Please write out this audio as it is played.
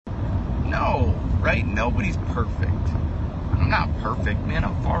No, right? Nobody's perfect. I'm not perfect, man.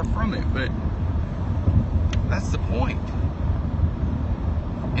 I'm far from it, but that's the point.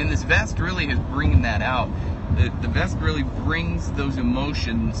 And this vest really is bringing that out. The vest really brings those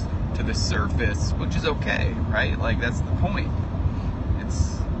emotions to the surface, which is okay, right? Like, that's the point.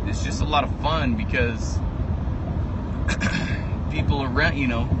 It's just a lot of fun because people around,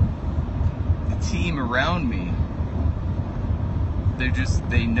 the team around me,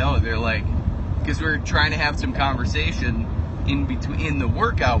 they know, they're like, because we're trying to have some conversation in the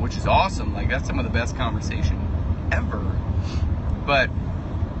workout, which is awesome. Like, that's some of the best conversation ever. But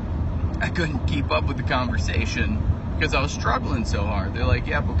I couldn't keep up with the conversation because I was struggling so hard. They're like,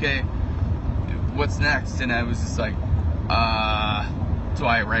 yep, okay, what's next? And I was just like, so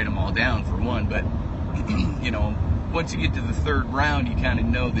I write them all down for one, but once you get to the third round, you kind of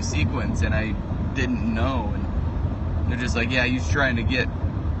know the sequence, and I didn't know, and they're just like, yeah, he's trying to get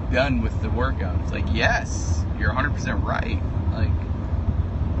done with the workout. It's like, yes, you're 100% right. Like,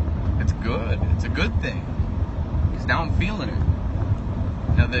 it's good. It's a good thing, because now I'm feeling it.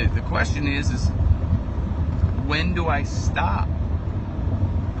 Now the question is when do I stop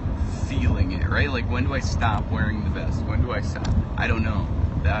feeling it, right? Like, when do I stop wearing the vest? When do I stop? I don't know.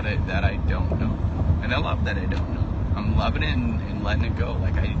 That I don't know. And I love that I don't know. I'm loving it and letting it go.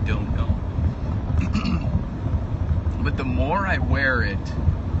 Like, I don't know. But the more I wear it,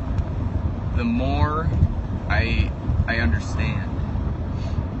 the more I understand.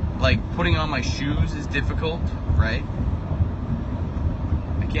 Like, putting on my shoes is difficult, right?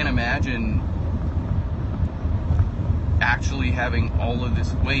 I can't imagine actually having all of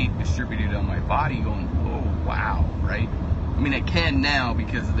this weight distributed on my body going, oh, wow, right? I mean, I can now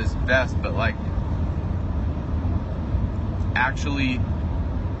because of this vest, but like, actually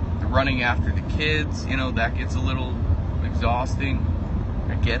running after the kids, that gets a little exhausting.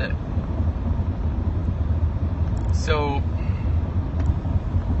 I get it. So,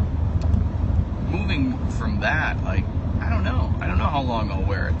 moving from that, like, I don't know how long I'll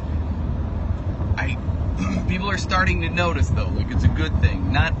wear it. People are starting to notice, though. Like, it's a good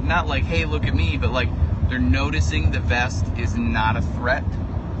thing. Not like, hey, look at me, but like, they're noticing the vest is not a threat.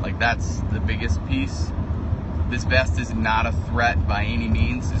 Like, that's the biggest piece. This vest is not a threat by any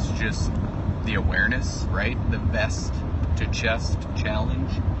means. It's just the awareness, right? The vest to chest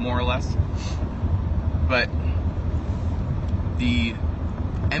challenge, more or less. But the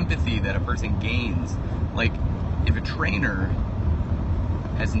empathy that a person gains, like, if a trainer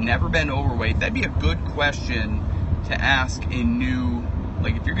has never been overweight, that'd be a good question to ask a new,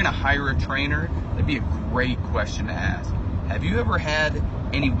 like, if you're going to hire a trainer, that'd be a great question to ask. Have you ever had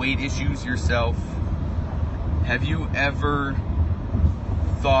any weight issues yourself? Have you ever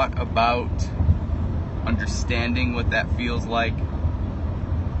thought about understanding what that feels like?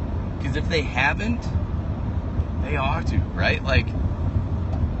 Because if they haven't, they ought to, right? Like,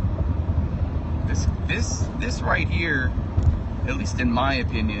 this right here, at least in my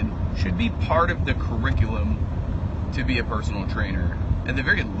opinion, should be part of the curriculum to be a personal trainer, at the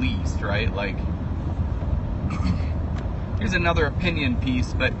very least, right? Like, here's another opinion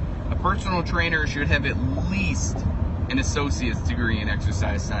piece, but a personal trainer should have at least an associate's degree in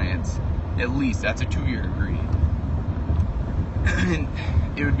exercise science. At least. That's a 2-year degree. And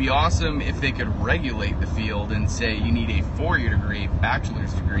it would be awesome if they could regulate the field and say you need a 4-year degree,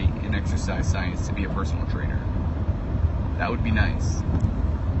 bachelor's degree in exercise science to be a personal trainer. That would be nice.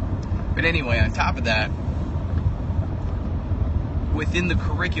 But anyway, on top of that, within the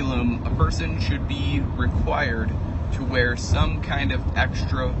curriculum, a person should be required to wear some kind of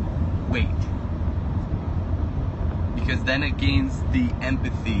extra weight. Because then it gains the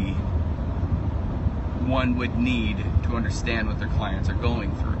empathy one would need to understand what their clients are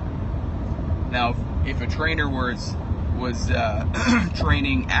going through. Now, if a trainer was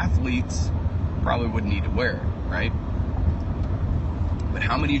training athletes, probably wouldn't need to wear it, right? But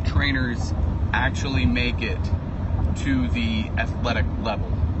how many trainers actually make it to the athletic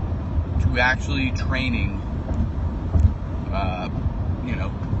level, to actually training,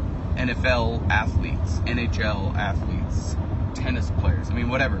 NFL athletes, NHL athletes, tennis players, I mean,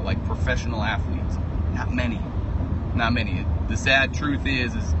 whatever, like professional athletes? Not many. Not many. The sad truth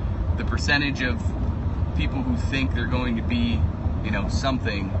is the percentage of people who think they're going to be,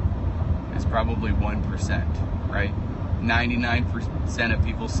 something is probably 1%, right? 99% of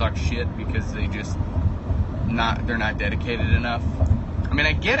people suck shit because they're not dedicated enough. I mean,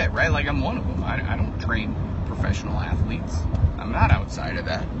 I get it, right? Like, I'm one of them. I don't train professional athletes. I'm not outside of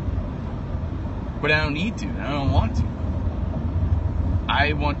that. But I don't need to. I don't want to.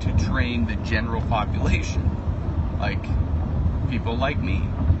 I want to train the general population, like people like me.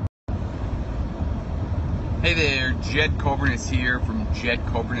 Hey there, Jed Coburnus here from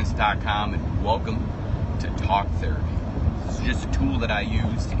jedcoburnus.com, and welcome to Talk Therapy. This is just a tool that I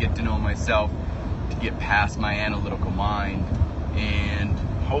use to get to know myself, to get past my analytical mind, and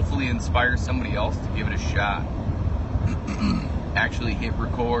hopefully inspire somebody else to give it a shot. Actually hit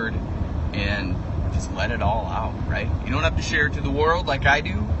record and just let it all out, right? You don't have to share it to the world like I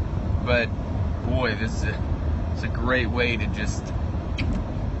do, but boy, this is it's a great way to just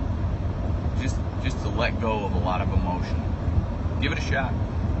to let go of a lot of emotion. Give it a shot.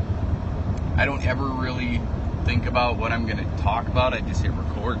 I don't ever really think about what I'm going to talk about. I just hit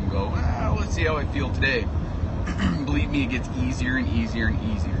record and go, well, let's see how I feel today. Believe me, it gets easier and easier and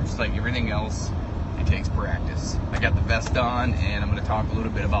easier. Just like everything else, it takes practice. I got the vest on, and I'm going to talk a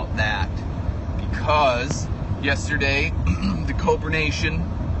little bit about that because yesterday, the Cobra Nation,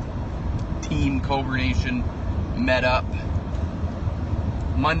 Team Cobra Nation, met up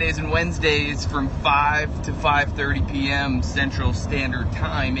Mondays and Wednesdays from 5 to 5:30 p.m. Central Standard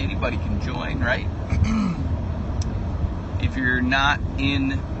Time. Anybody can join, right? If you're not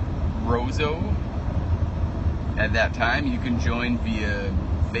in Roseau at that time, you can join via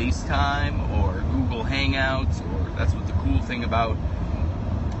FaceTime or Google Hangouts, or that's what the cool thing about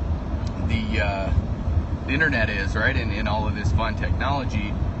the internet is, right? And all of this fun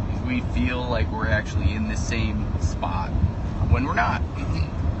technology is we feel like we're actually in the same spot when we're not.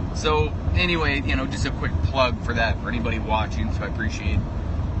 So anyway, just a quick plug for that for anybody watching. So I appreciate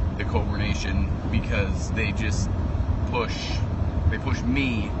the Cobra Nation because they just push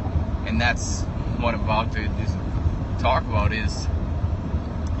me, and that's what I'm about to just talk about. Is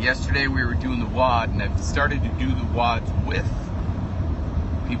yesterday we were doing the WOD, and I've started to do the WODs with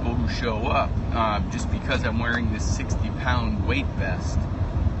people who show up, just because I'm wearing this 60-pound weight vest.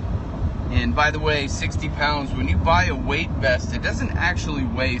 And by the way, 60 pounds, when you buy a weight vest, it doesn't actually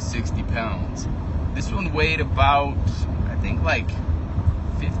weigh 60 pounds. This one weighed about, I think, like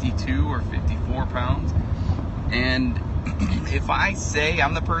 52 or 54 pounds. And if I say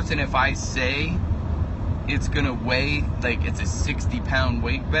it's gonna weigh, like it's a 60-pound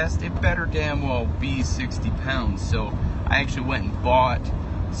weight vest, it better damn well be 60 pounds. So I actually went and bought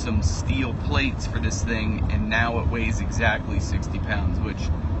some steel plates for this thing, and now it weighs exactly 60 pounds, which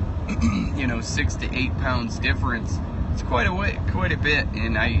 6 to 8 pounds difference. It's quite a bit,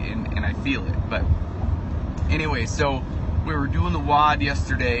 and I feel it. But anyway, so we were doing the WOD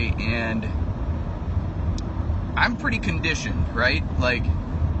yesterday, and I'm pretty conditioned, right? Like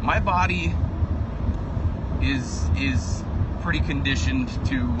my body is pretty conditioned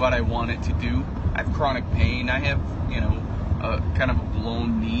to what I want it to do. I have chronic pain. I have a kind of a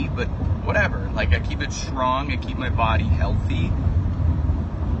blown knee, but whatever. Like I keep it strong. I keep my body healthy.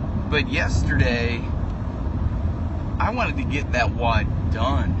 But yesterday, I wanted to get that WOD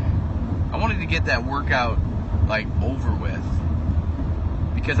done. I wanted to get that workout over with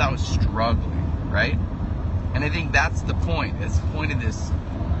because I was struggling, right? And I think that's the point. That's the point of this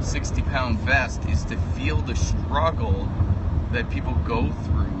 60-pound vest, is to feel the struggle that people go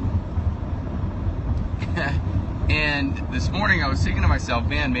through. And this morning I was thinking to myself,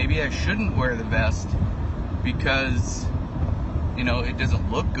 man, maybe I shouldn't wear the vest because it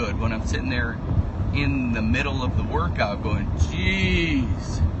doesn't look good when I'm sitting there in the middle of the workout going,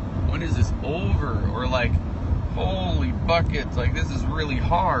 geez, when is this over? Or like, holy buckets, like this is really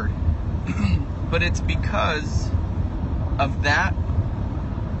hard. But it's because of that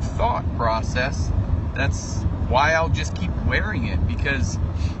thought process. That's why I'll just keep wearing it, because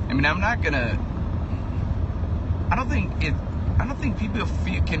I don't think people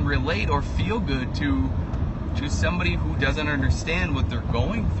can relate or feel good to somebody who doesn't understand what they're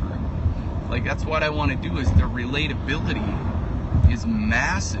going through. Like that's what I want to do. Is the relatability is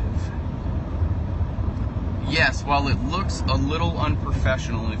massive. Yes, while it looks a little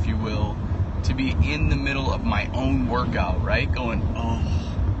unprofessional, if you will, to be in the middle of my own workout, right? Going, oh,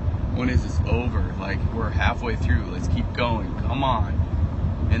 when is this over? Like we're halfway through, let's keep going, come on.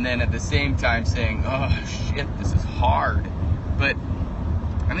 And then at the same time saying, oh shit, this is hard. But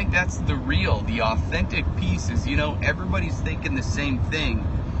I think that's the authentic piece is, everybody's thinking the same thing.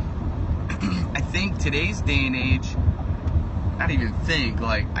 I think today's day and age, not even think,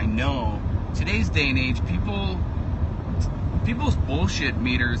 I know, today's day and age, people's bullshit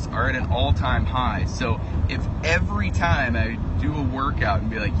meters are at an all-time high. So if every time I do a workout and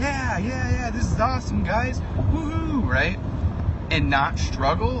be like, yeah, this is awesome, guys, woohoo, right? And not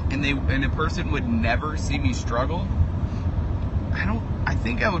struggle, and a person would never see me struggle, I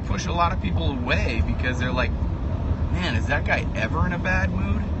think I would push a lot of people away, because they're like, man, is that guy ever in a bad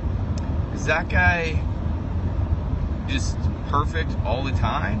mood? Is that guy just perfect all the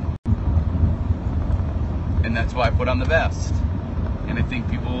time? And that's why I put on the vest. And I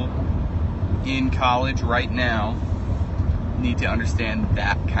think people in college right now need to understand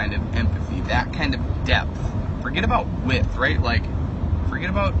that kind of empathy, that kind of depth. Forget about width, right? Like, forget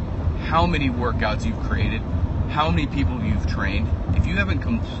about how many workouts you've created, how many people you've trained. If you haven't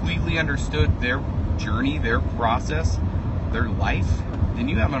completely understood their journey, their process, their life, then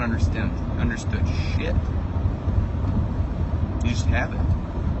you haven't understood shit. You just haven't.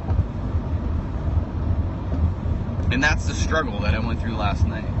 And that's the struggle that I went through last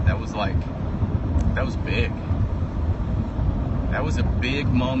night. That was big. That was a big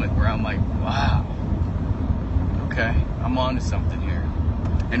moment where I'm like, wow, okay, I'm on to something here.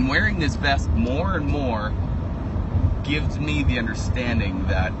 And wearing this vest more and more gives me the understanding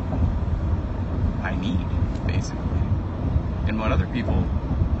that I need, basically, and what other people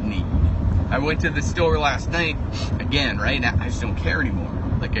need. I went to the store last night, again, right? I just don't care anymore.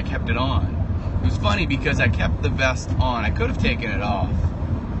 Like, I kept it on. It was funny because I kept the vest on. I could have taken it off,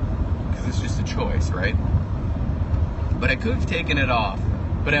 because it's just a choice, right? But I could have taken it off.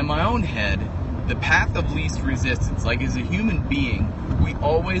 But in my own head, the path of least resistance, like as a human being, we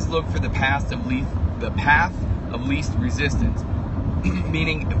always look for the path of least resistance.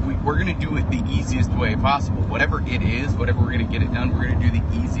 Meaning, if we're going to do it the easiest way possible. Whatever it is, whatever we're going to get it done, we're going to do the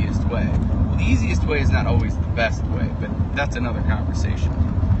easiest way. Well, the easiest way is not always the best way, but that's another conversation.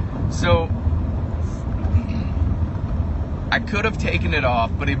 So, I could have taken it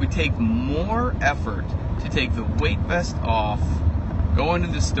off, but it would take more effort to take the weight vest off, go into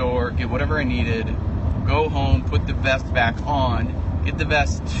the store, get whatever I needed, go home, put the vest back on, get the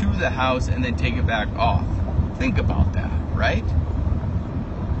vest to the house, and then take it back off. Think about that, right?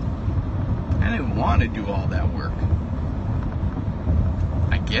 I didn't want to do all that work.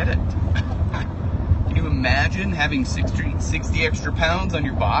 I get it. Can you imagine having 60 extra pounds on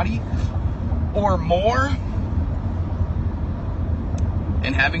your body or more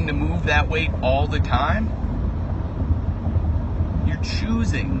and having to move that weight all the time? You're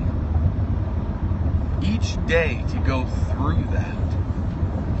choosing each day to go through that.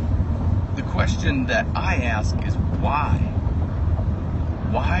 The question that I ask is why?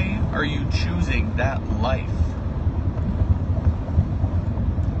 Why are you choosing that life?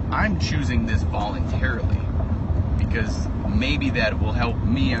 I'm choosing this voluntarily because maybe that will help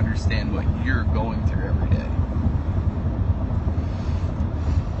me understand what you're going through every day.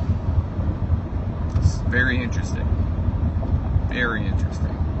 It's very interesting. Very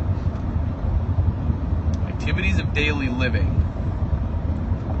interesting. Activities of daily living.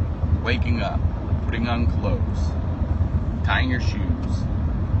 Waking up, putting on clothes, tying your shoes,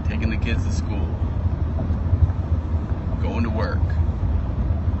 taking the kids to school, going to work,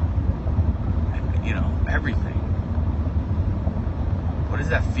 you know, everything. What does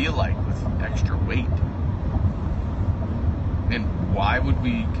that feel like with extra weight? And why would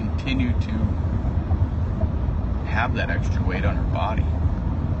we continue to have that extra weight on our body?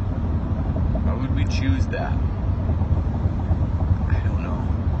 Why would we choose that? I don't know.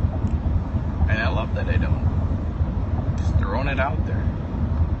 And I love that I don't. Just throwing it out there.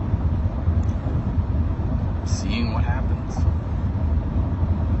 Seeing what happens.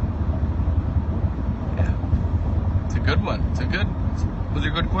 Yeah. It's a good one. Those are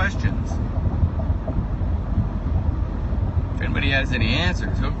good questions. If anybody has any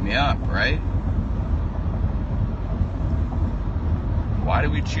answers, hook me up, right? Why do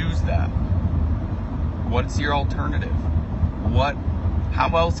we choose that? What's your alternative? How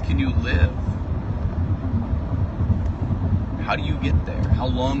else can you live? How do you get there? How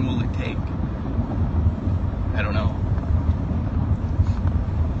long will it take? I don't know.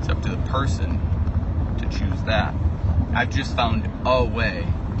 It's up to the person to choose that. I've just found a way,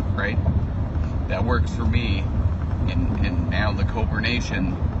 right? That works for me and now the Cobra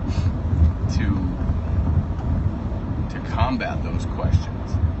Nation to combat those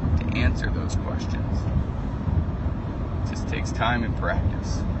questions, to answer those questions. It just takes time and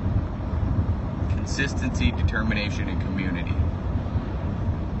practice. Consistency, determination, and community.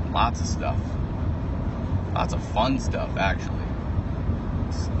 Lots of stuff. Lots of fun stuff, actually.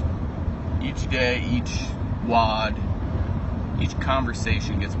 Each day, each WOD, each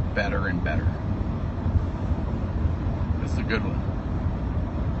conversation gets better and better. That's a good one.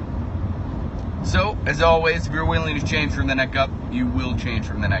 So, as always, if you're willing to change from the neck up, you will change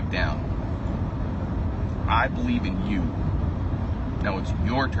from the neck down. I believe in you. Now it's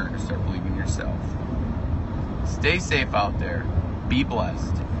your turn to start believing in yourself. Stay safe out there. Be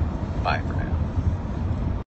blessed. Bye for now.